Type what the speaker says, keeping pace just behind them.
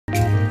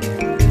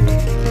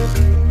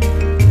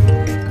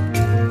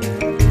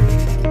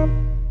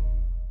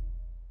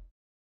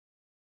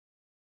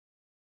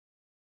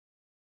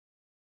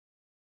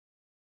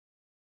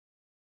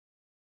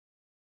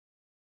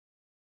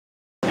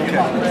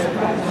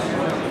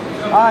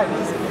All right,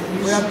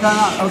 we have time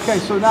out. Okay,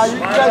 so now you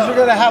guys are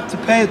going to have to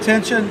pay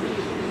attention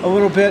a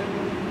little bit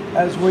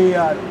as we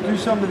do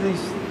some of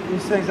these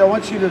things. I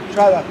want you to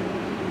try to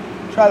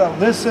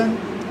listen.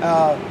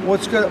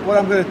 What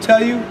I'm going to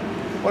tell you,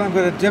 what I'm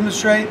going to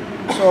demonstrate.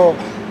 So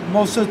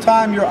most of the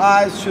time, your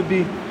eyes should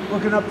be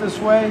looking up this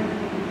way.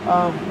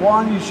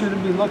 One, you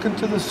shouldn't be looking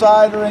to the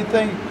side or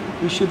anything.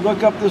 You should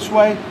look up this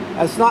way.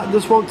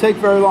 This won't take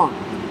very long.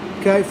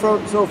 Okay,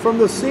 so from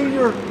the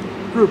senior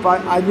group,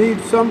 I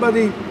need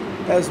somebody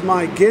as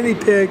my guinea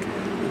pig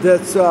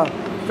that's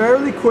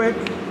fairly quick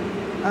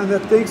and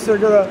that thinks they're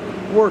going to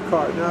work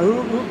hard. Now,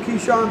 who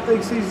Keyshawn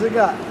thinks he's the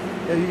guy?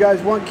 Yeah, you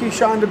guys want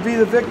Keyshawn to be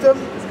the victim?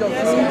 Let's go.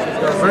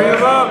 Yes, bring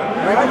him up.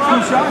 All right,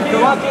 Keyshawn,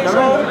 come up.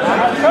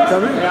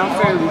 Come in. Yeah, I'm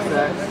fairly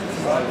fast.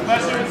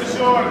 Especially with the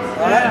shorts.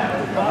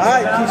 All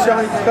right,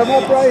 Keyshawn, come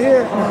up right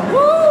here.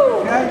 Woo!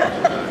 Okay.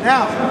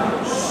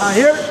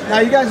 Now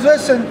you guys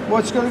listen.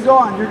 What's going to go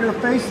on? You're going to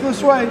face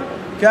this way.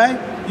 Okay.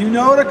 You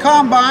know the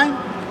combine.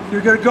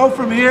 You're going to go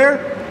from here.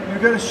 You're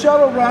going to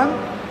shuttle run.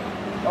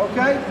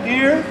 Okay.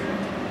 Here.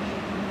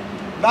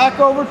 Back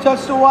over,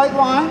 touch the white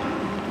line,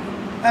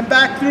 and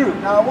back through.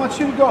 Now I want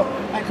you to go.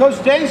 And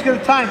Coach Dane's going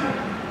to time you.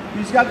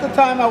 He's got the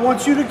time. I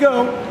want you to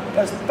go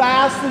as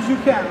fast as you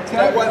can. Okay.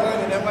 That white line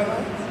and that white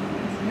line.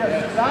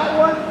 Yes, that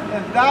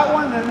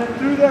one, and then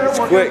through there. It's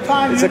quick.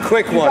 It's a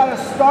quick one. You got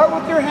to start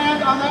with your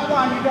hand on that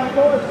line. You got to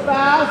go as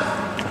fast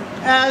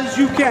as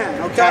you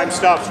can. Okay. Time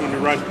stops when you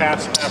run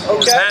past it.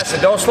 Okay. Pass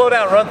it. Don't slow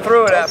down. Run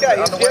through it. Okay.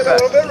 He's getting a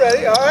little bit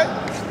ready. All right.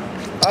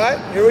 All right.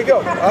 Here we go.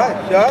 All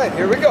right.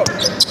 Here we go.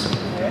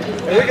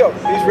 Here we go.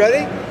 He's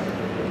ready.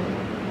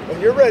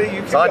 When you're ready,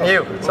 you can It's on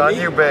you. It's on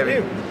you,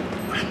 baby.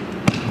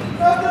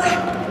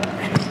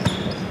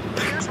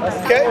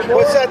 Okay,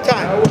 what's that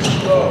time?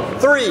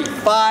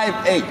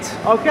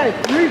 3:58. Okay,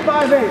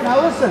 3:58.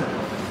 Now listen,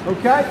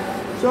 okay?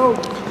 So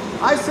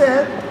I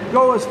said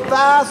go as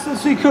fast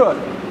as he could.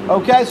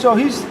 Okay, so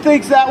he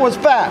thinks that was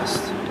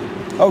fast.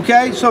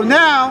 Okay, so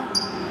now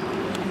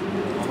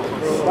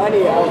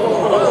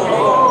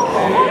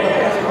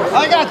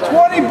I got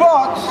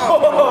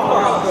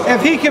 $20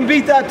 if he can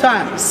beat that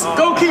time.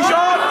 Go,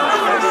 Keyshawn!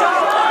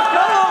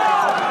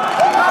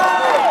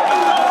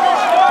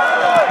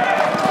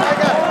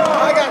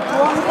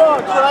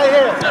 Right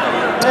here.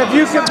 If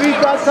you can beat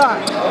that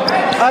time,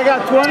 I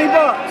got $20.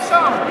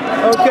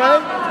 Okay?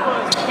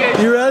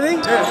 You ready?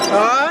 All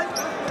right.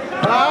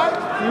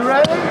 You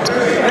ready? I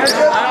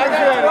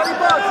got $20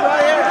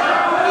 right here.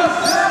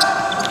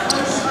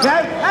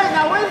 Okay? Hey,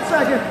 now wait a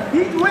second.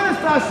 He went as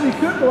fast as he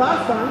could the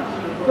last time.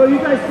 So you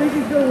guys think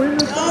he's going to win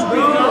this time?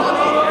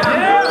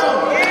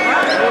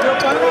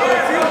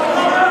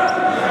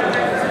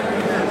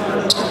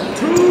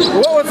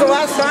 What was the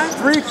last time?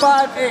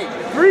 3:58.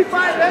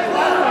 3:58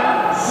 last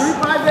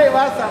time. 3:58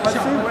 last time. Let's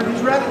see when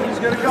he's ready. He's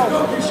going to go.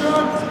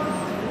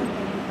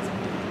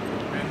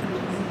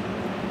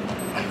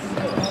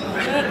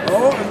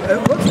 Oh, it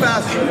looks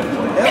faster.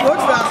 It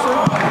looks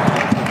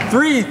faster.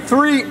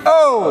 3:30.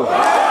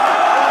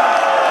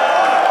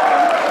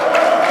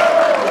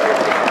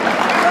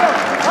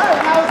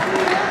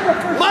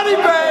 Money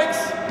bags.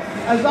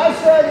 As I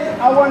said,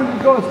 I wanted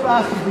to go as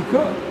fast as he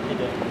could.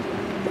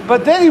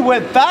 But then he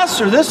went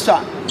faster this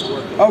time.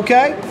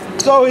 Okay?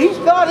 So he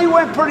thought he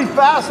went pretty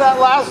fast that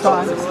last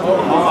time.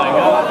 Oh my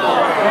God.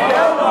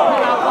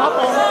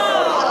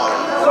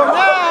 So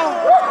now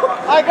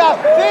I got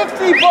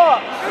 $50.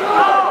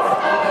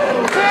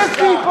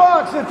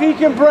 $50 if he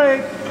can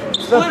break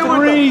the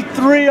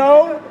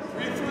 3:30.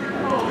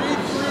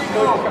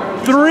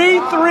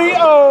 3:30.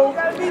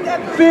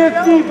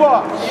 $50.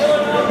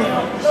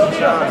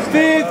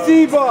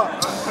 $50.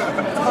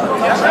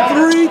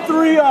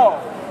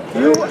 3:30.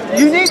 You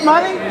need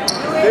money?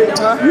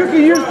 You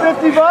can use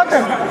 $50?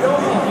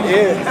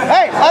 Yeah.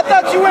 Hey, I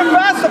thought you went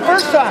fast the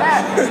first time.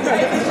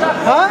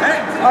 Huh?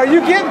 Are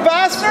you getting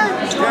faster?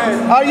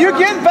 Are you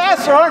getting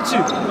faster, aren't you?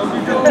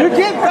 You're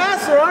getting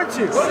faster, aren't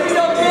you? What are you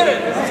going to get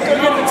it? He's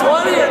going to get the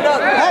 20 or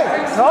nothing? Hey,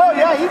 oh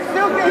yeah, he's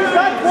got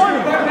 20.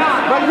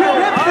 But you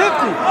get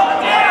 50.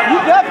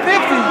 You got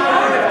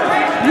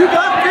 50. You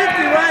got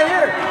 50 right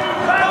here.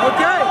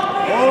 Okay.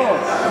 Oh,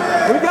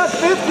 we got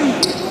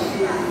 50.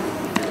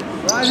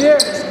 Right here.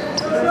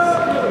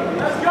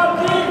 Let's go,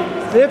 King.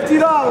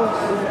 $50.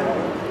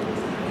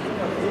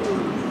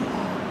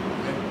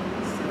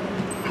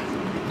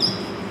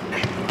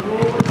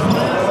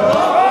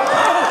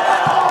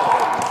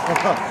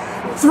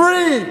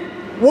 Three,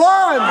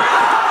 one.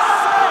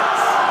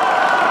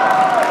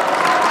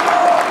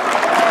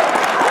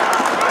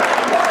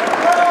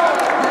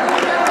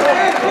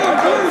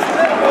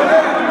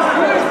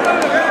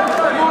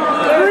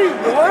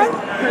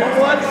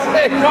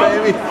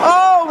 Baby.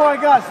 Oh my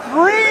gosh,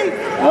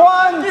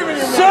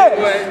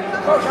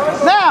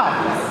 3-1-6. Now,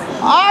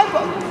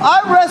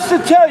 I rest to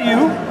tell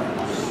you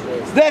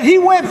that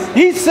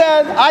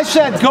I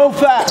said go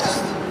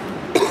fast.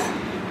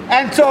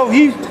 And so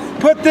he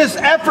put this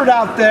effort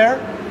out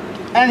there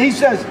and he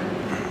says,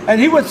 and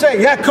he would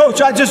say, yeah,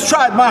 coach, I just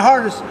tried my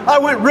hardest. I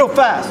went real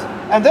fast.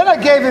 And then I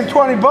gave him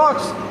 20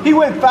 bucks. He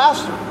went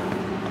faster.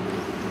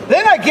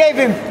 Then I gave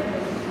him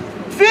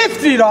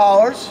 $50,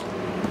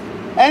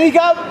 and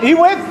he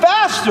went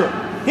faster.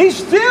 He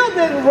still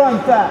didn't run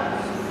fast.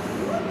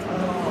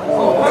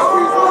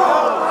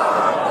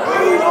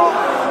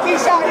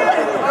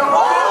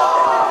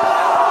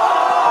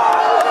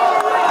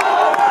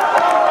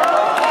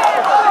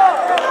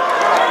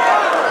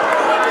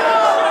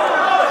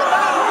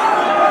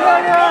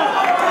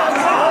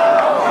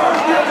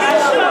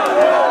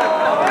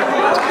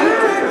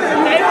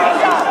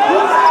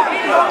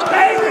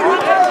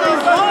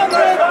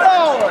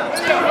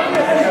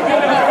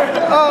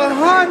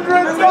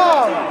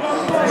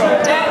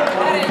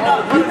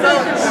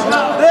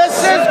 This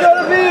is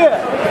going to be it.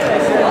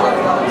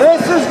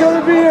 This is going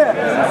to be it.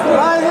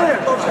 Right here.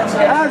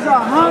 That's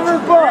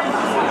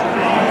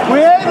 $100. We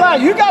ain't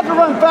lying. You got to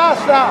run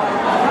fast now.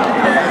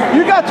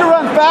 You got to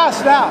run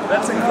fast now.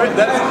 That's a great.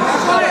 That's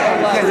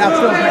Okay, now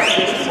film it.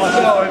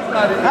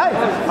 Hey,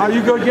 are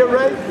you going to get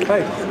ready?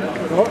 Hey,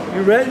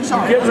 you ready? You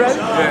get ready?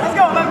 Yeah. Let's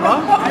go.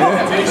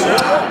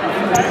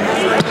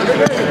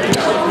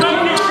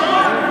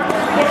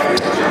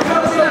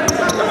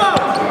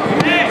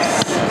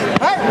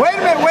 Hey, wait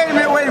a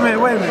minute.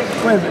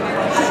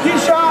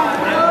 Keyshawn.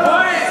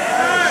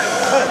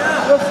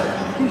 Listen,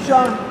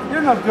 Keyshawn,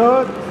 you're not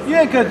good. You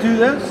ain't gonna do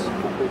this.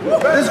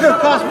 This is gonna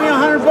cost me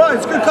 $100.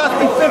 It's gonna cost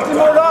me $50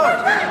 more.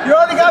 You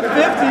already got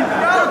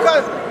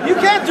 50. You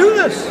can't do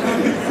this.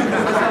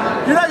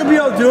 You're not gonna be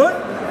able to do it.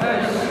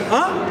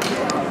 Huh?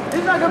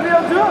 He's not gonna be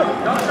able to do it.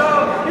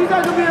 He's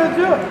not gonna be able to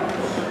do it.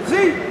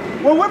 See,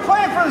 when we're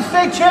playing for the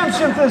state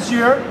championship this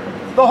year,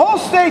 the whole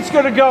state's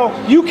gonna go,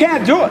 you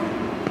can't do it.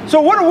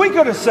 So what are we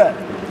gonna say?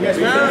 Yes,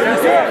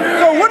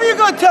 so what are you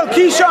going to tell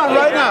Keyshawn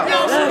right now?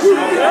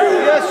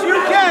 Yes, you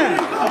can.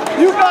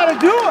 You got to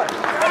do it.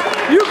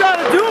 You got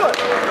to do it.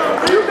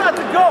 You got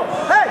to go.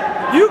 Hey,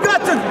 you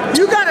got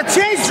to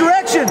change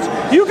directions.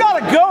 You got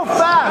to go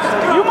fast.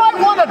 You might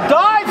want to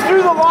dive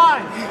through the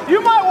line.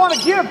 You might want to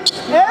give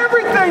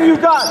everything you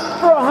got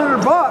for $100.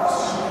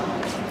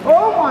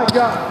 Oh my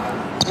God.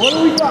 What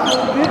do we got?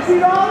 $50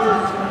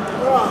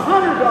 or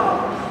 $100?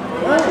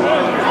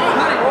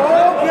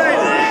 Oh, baby.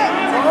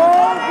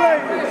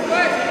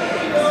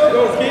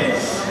 Go,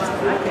 Keys.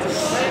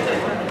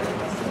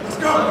 Let's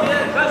go.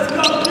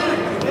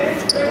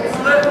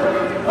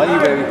 On you,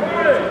 baby.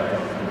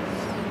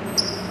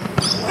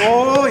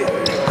 Oh, yeah.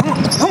 Come on.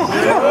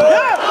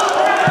 Yeah.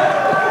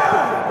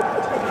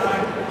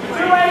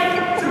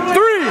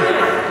 3,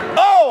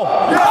 4.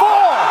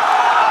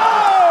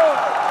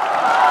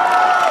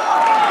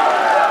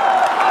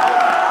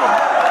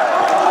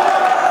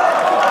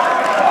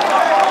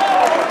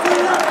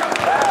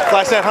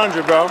 Flash that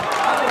 100, bro.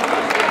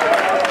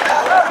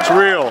 It's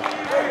real.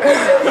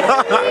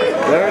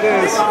 There it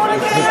is.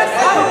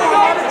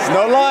 There's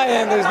no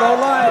lying. There's no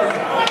lying.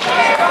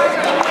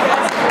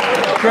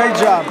 Great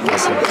job.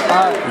 Listen,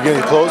 you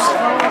getting close?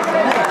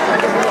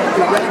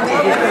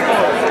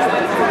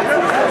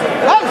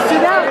 Hey,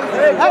 sit down.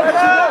 Hey,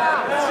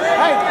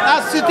 now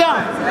sit down.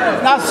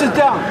 Now sit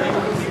down.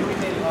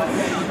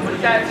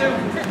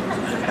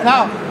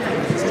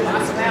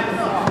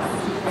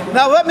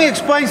 Now let me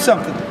explain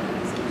something.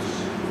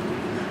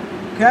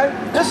 Okay?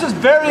 This is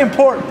very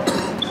important.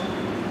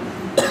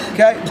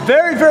 Okay?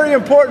 Very, very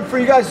important for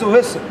you guys to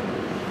listen.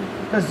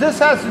 Because this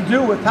has to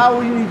do with how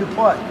we need to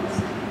play.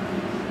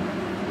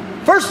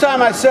 First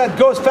time I said,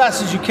 go as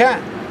fast as you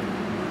can.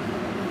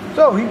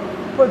 So he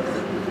put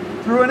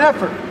through an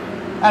effort.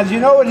 As you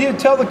know what he would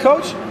tell the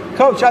coach?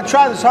 Coach, I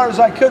tried as hard as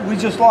I could, we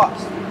just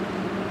lost.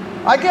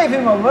 I gave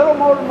him a little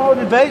more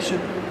motivation.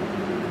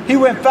 He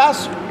went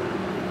faster.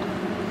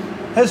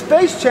 His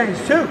face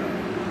changed too.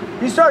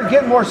 He started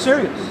getting more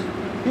serious.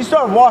 He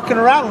started walking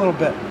around a little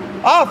bit.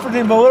 I offered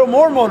him a little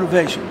more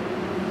motivation.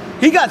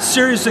 He got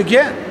serious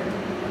again.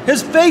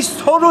 His face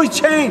totally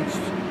changed.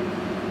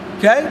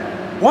 Okay?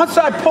 Once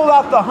I pulled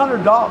out the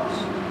 $100,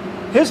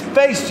 his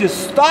face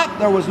just stopped.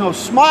 There was no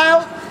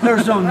smile. There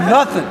was no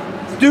nothing.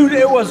 Dude,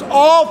 it was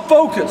all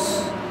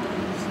focus.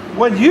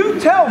 When you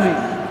tell me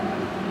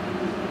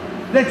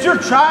that you're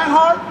trying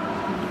hard,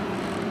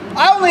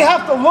 I only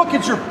have to look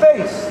at your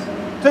face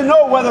to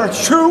know whether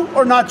it's true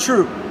or not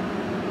true.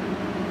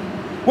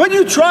 When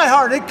you try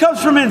hard, it comes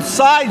from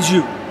inside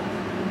you.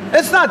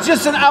 It's not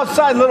just an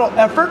outside little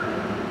effort.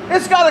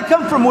 It's got to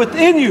come from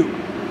within you.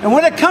 And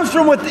when it comes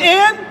from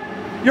within,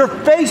 your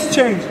face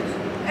changes.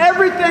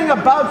 Everything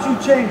about you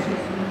changes.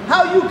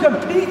 How you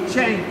compete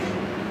changes.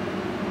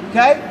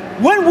 Okay?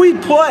 When we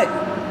play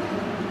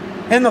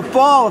in the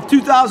fall of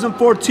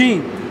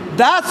 2014,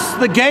 that's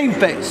the game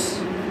face.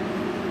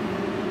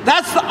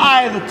 That's the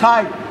eye of the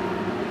tiger.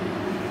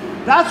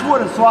 That's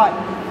what it's like.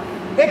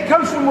 It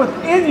comes from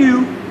within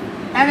you,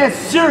 and it's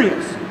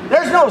serious.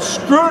 There's no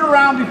screwing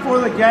around before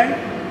the game.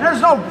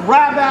 There's no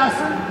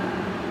grab-assing.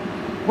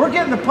 We're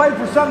getting to play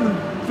for something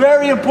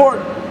very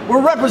important.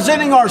 We're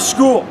representing our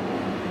school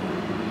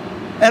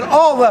at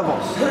all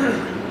levels.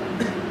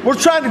 We're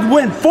trying to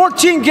win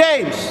 14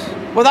 games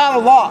without a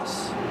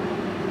loss.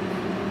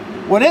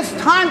 When it's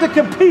time to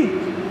compete,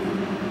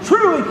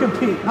 truly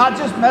compete, not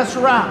just mess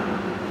around.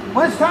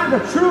 When it's time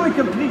to truly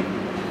compete,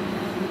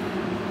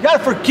 you got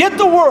to forget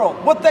the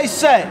world, what they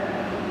say.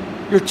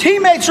 Your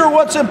teammates are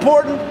what's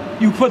important.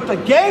 You put the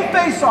game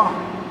face on,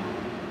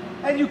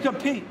 and you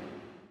compete.